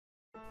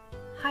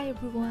Hi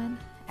everyone!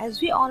 As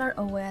we all are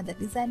aware that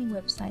designing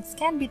websites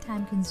can be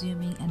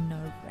time-consuming and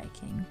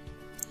nerve-wracking.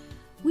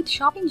 With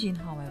ShopEngine,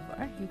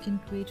 however, you can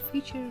create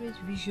feature-rich,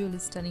 visually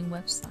stunning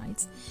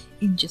websites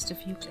in just a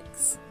few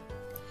clicks.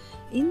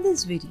 In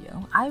this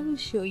video, I will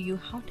show you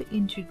how to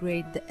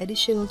integrate the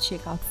additional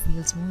checkout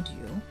fields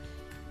module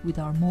with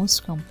our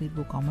most complete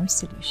WooCommerce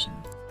solution.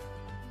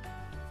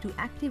 To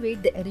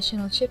activate the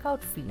additional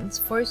checkout fields,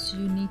 first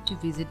you need to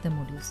visit the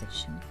module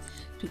section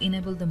to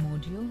enable the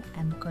module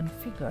and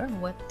configure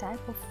what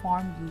type of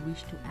form you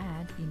wish to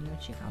add in your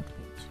checkout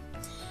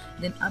page.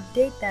 Then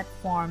update that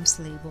form's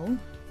label,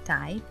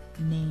 type,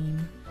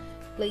 name,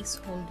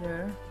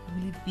 placeholder,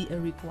 will it be a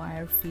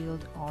required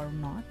field or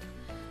not,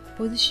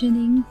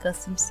 positioning,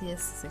 custom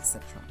CSS,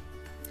 etc.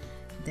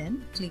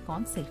 Then click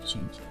on Save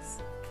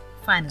Changes.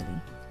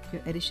 Finally,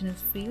 your additional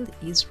field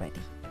is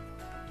ready.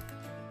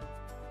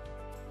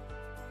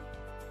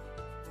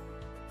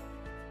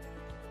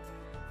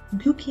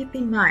 Do keep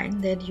in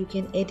mind that you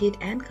can edit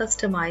and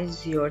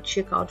customize your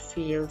checkout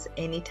fields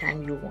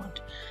anytime you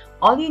want.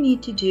 All you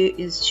need to do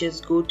is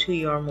just go to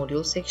your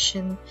module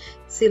section,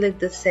 select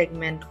the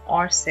segment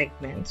or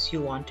segments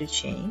you want to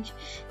change,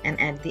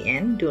 and at the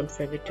end, don't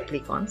forget to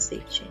click on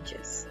Save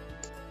Changes.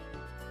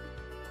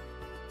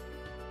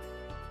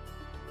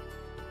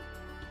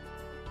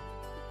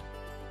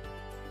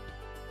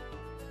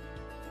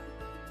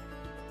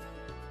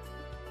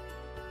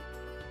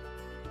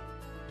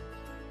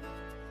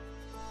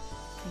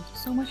 Thank you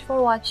so much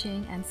for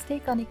watching and stay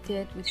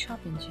connected with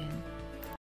ShopEngine.